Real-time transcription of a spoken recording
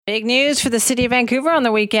Big news for the city of Vancouver on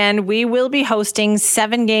the weekend. We will be hosting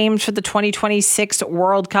 7 games for the 2026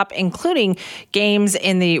 World Cup, including games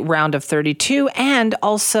in the round of 32 and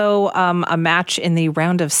also a match in the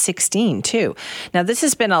round of 16 too. Now, this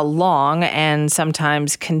has been a long and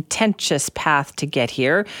sometimes contentious path to get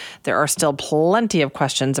here. There are still plenty of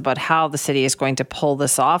questions about how the city is going to pull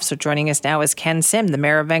this off. So joining us now is Ken Sim, the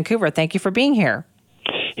mayor of Vancouver. Thank you for being here.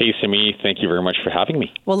 Hey, Simi, thank you very much for having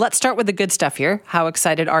me. Well, let's start with the good stuff here. How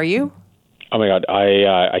excited are you? Oh, my God,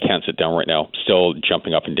 I can't sit down right now. Still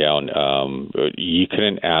jumping up and down. You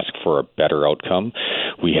couldn't ask for a better outcome.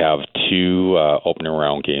 We have 2 opening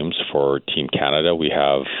round games for Team Canada. We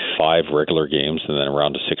have 5 regular games and then a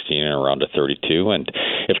round of 16 and a round of 32. And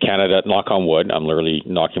if Canada, knock on wood, I'm literally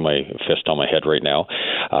knocking my fist on my head right now.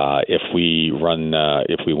 If we win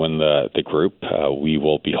the group, we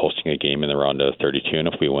will be hosting a game in the round of 32. And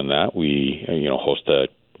if we win that, we host a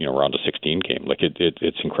round of 16 game. Like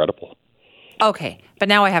it's incredible. Okay, but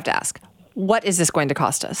now I have to ask, what is this going to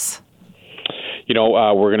cost us?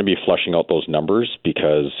 We're going to be flushing out those numbers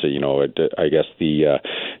because, I guess the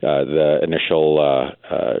initial,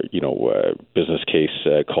 business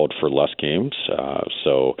case called for less games.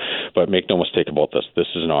 But make no mistake about this. This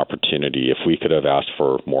is an opportunity. If we could have asked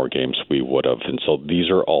for more games, we would have. And so these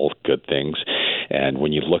are all good things. And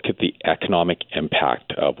when you look at the economic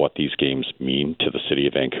impact of what these games mean to the city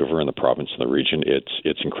of Vancouver and the province and the region,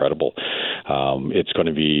 it's incredible. It's going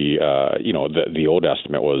to be, the old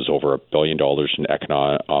estimate was over $1 billion in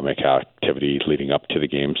economic activity leading up to the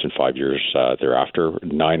games in 5 years thereafter.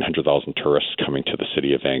 900,000 tourists coming to the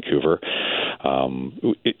city of Vancouver.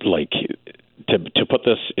 To put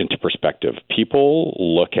this into perspective, people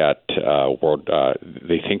look at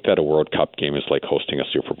they think that a World Cup game is like hosting a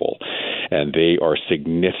Super Bowl, and they are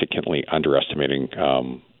significantly underestimating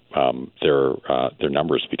their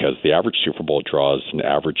numbers, because the average Super Bowl draws an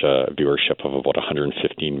average viewership of about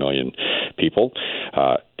 115 million people.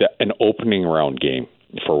 An opening round game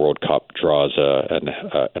for World Cup draws a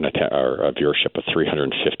viewership of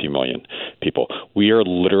 350 million people. We are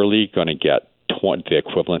literally going to get the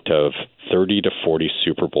equivalent of 30 to 40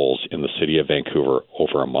 Super Bowls in the city of Vancouver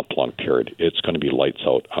over a month-long period. It's going to be lights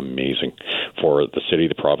out, amazing for the city,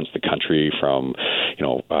 the province, the country, from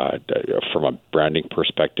a branding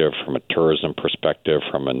perspective, from a tourism perspective,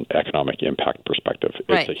 from an economic impact perspective.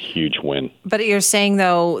 It's a huge win. But you're saying,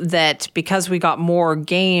 though, that because we got more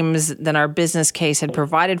games than our business case had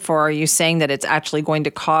provided for, are you saying that it's actually going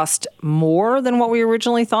to cost more than what we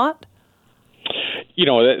originally thought?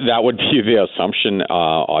 That would be the assumption,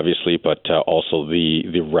 obviously, but also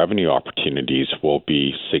the revenue opportunities will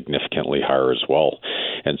be significantly higher as well.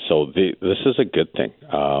 And so this is a good thing.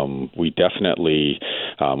 We definitely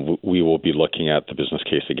we will be looking at the business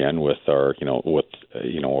case again with our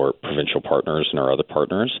our provincial partners and our other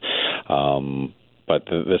partners. But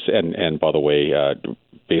this and by the way,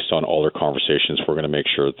 based on all our conversations, we're going to make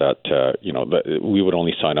sure that that we would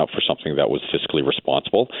only sign up for something that was fiscally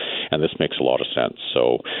responsible, and this makes a lot of sense.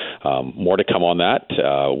 So more to come on that.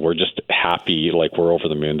 We're just happy, like we're over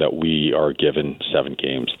the moon that we are given 7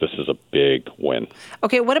 games. This is a big win.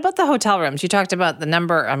 Okay, what about the hotel rooms? You talked about the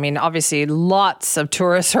number. I mean, obviously, lots of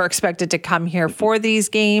tourists are expected to come here for these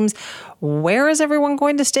games. Where is everyone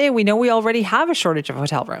going to stay? We know we already have a shortage of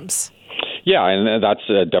hotel rooms. Yeah, and that's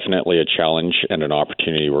definitely a challenge and an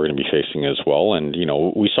opportunity we're going to be facing as well. And,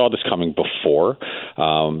 we saw this coming before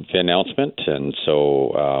the announcement. And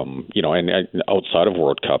so, and outside of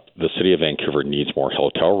World Cup, the city of Vancouver needs more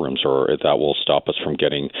hotel rooms, or that will stop us from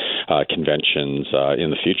getting conventions in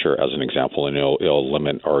the future, as an example, and it'll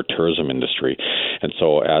limit our tourism industry. And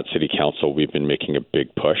so at City Council, we've been making a big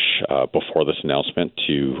push before this announcement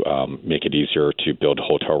to make it easier to build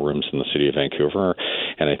hotel rooms in the city of Vancouver.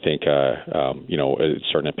 And I think it's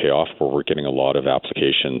starting to pay off, where we're getting a lot of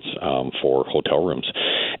applications for hotel rooms.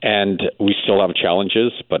 And we still have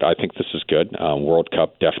challenges, but I think this is good. World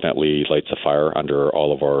Cup definitely lights a fire under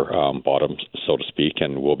all of our bottoms, so to speak,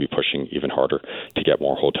 and we'll be pushing even harder to get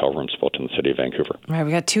more hotel rooms built in the city of Vancouver. Right,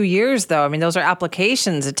 we got 2 years, though. I mean, those are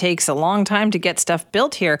applications. It takes a long time to get stuff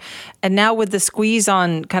built here. And now with the squeeze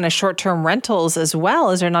on kind of short-term rentals as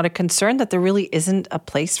well, is there not a concern that there really isn't a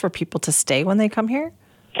place for people to stay when they come here?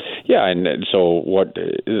 Yeah, and so what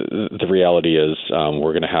the reality is,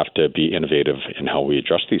 we're going to have to be innovative in how we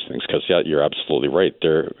address these things, because you're absolutely right.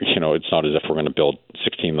 It's not as if we're going to build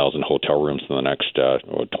 16,000 hotel rooms in the next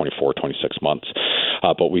 24, 26 months.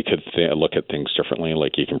 but we could look at things differently.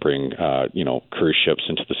 Like you can bring, cruise ships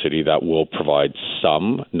into the city that will provide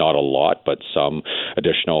some, not a lot, but some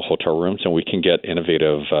additional hotel rooms, and we can get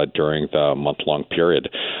innovative during the month-long period,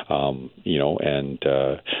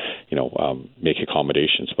 make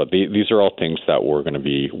accommodations. But these are all things that we're going to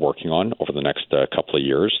be working on over the next couple of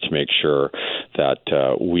years to make sure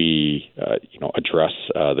that we, address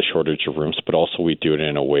the shortage of rooms, but also we do it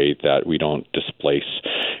in a way that we don't displace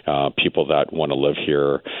people that want to live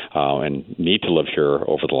here and need to live here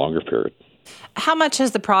over the longer period. How much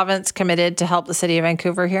has the province committed to help the city of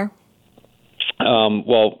Vancouver here?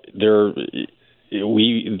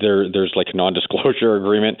 There's like a non-disclosure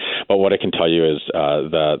agreement, but what I can tell you is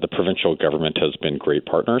the provincial government has been great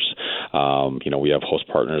partners. We have host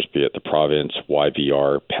partners, be it the province,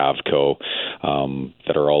 YVR, PAVCO,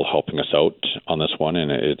 that are all helping us out on this one,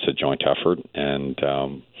 and it's a joint effort. And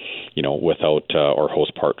without our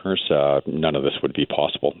host partners, none of this would be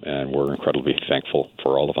possible, and we're incredibly thankful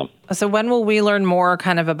for all of them. So when will we learn more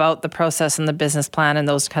kind of about the process and the business plan and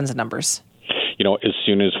those kinds of numbers? As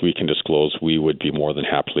soon as we can disclose, we would be more than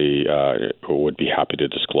happy to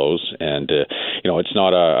disclose. And, it's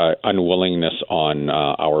not a unwillingness on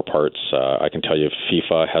our parts. I can tell you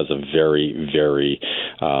FIFA has a very, very,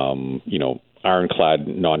 ironclad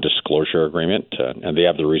non-disclosure agreement, and they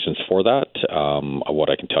have the reasons for that. What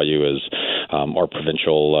I can tell you is our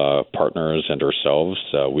provincial partners and ourselves,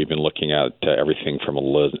 we've been looking at everything from a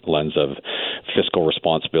lens of fiscal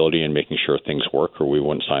responsibility and making sure things work, or we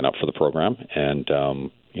wouldn't sign up for the program. And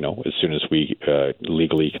as soon as we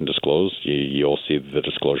legally can disclose, you'll see the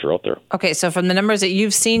disclosure out there. Okay, so from the numbers that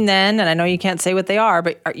you've seen then, and I know you can't say what they are,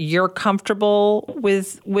 but you're comfortable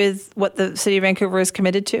with what the City of Vancouver is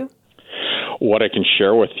committed to? What I can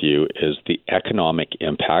share with you is the economic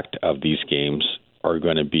impact of these games are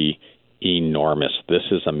going to be enormous. This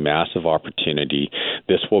is a massive opportunity.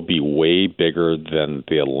 This will be way bigger than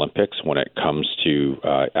the Olympics when it comes to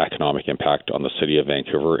economic impact on the city of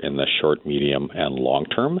Vancouver in the short, medium, and long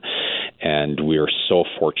term. And we are so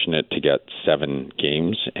fortunate to get 7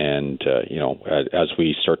 games. And, as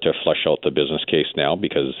we start to flesh out the business case now,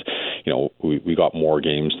 because, we got more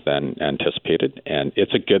games than anticipated. And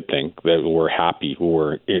it's a good thing that we're happy.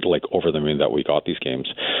 We're over the moon that we got these games.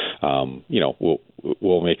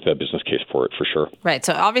 We'll make the business case for it for sure. Right.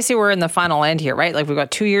 So obviously we're in the final end here, right? Like we've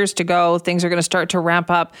got 2 years to go. Things are going to start to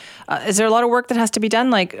ramp up. Is there a lot of work that has to be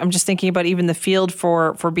done? Like I'm just thinking about even the field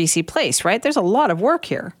for BC Place, right? There's a lot of work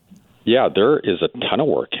here. Yeah, there is a ton of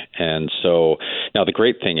work. And so now the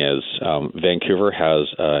great thing is Vancouver has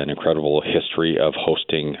an incredible history of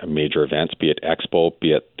hosting major events, be it Expo,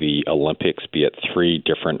 be it the Olympics, be it 3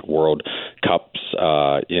 different World Cups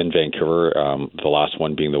in Vancouver, the last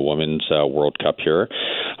one being the Women's World Cup here.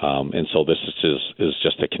 And so this is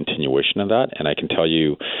just a continuation of that. And I can tell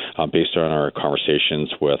you, based on our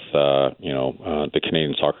conversations with, the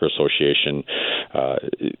Canadian Soccer Association,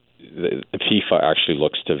 the FIFA actually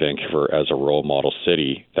looks to Vancouver as a role model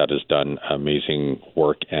city that has done amazing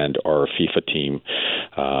work, and our FIFA team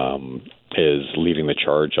is leading the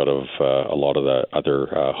charge out of a lot of the other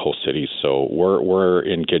host cities. So we're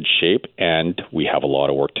in good shape, and we have a lot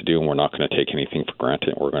of work to do, and we're not going to take anything for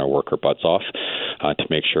granted. We're going to work our butts off to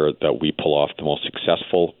make sure that we pull off the most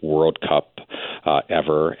successful World Cup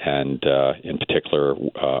ever, and in particular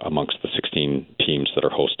amongst the 16 teams that are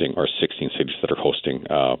hosting, or 16 cities that are hosting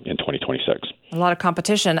in 2026. A lot of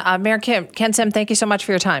competition. Mayor Ken Sim, thank you so much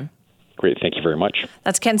for your time. Great. Thank you very much.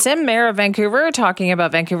 That's Ken Sim, Mayor of Vancouver, talking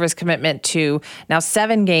about Vancouver's commitment to now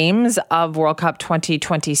 7 games of World Cup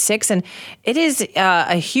 2026. And it is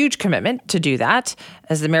a huge commitment to do that,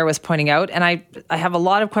 as the mayor was pointing out. And I have a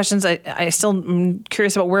lot of questions. I still am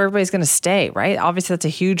curious about where everybody's going to stay, right? Obviously, that's a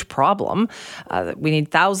huge problem. We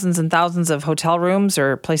need thousands and thousands of hotel rooms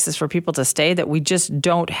or places for people to stay that we just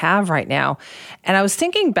don't have right now. And I was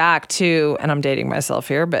thinking back to, and I'm dating myself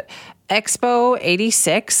here, but Expo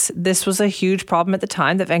 86, this was a huge problem at the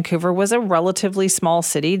time, that Vancouver was a relatively small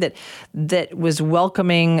city that was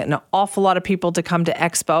welcoming an awful lot of people to come to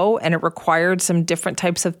Expo, and it required some different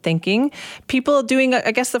types of thinking. People doing,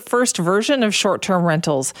 I guess, the first version of short-term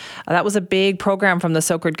rentals. That was a big program from the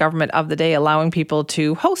so-called government of the day, allowing people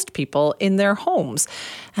to host people in their homes.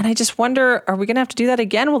 And I just wonder, are we going to have to do that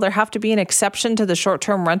again? Will there have to be an exception to the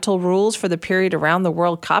short-term rental rules for the period around the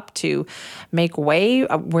World Cup to make way?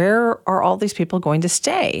 Where are all these people going to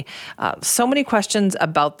stay? So many questions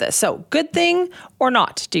about this. So good thing or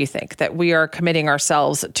not, do you think, that we are committing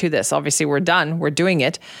ourselves to this? Obviously, we're done. We're doing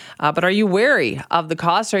it. But are you wary of the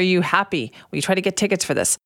cost? Are you happy? Will you try to get tickets for this?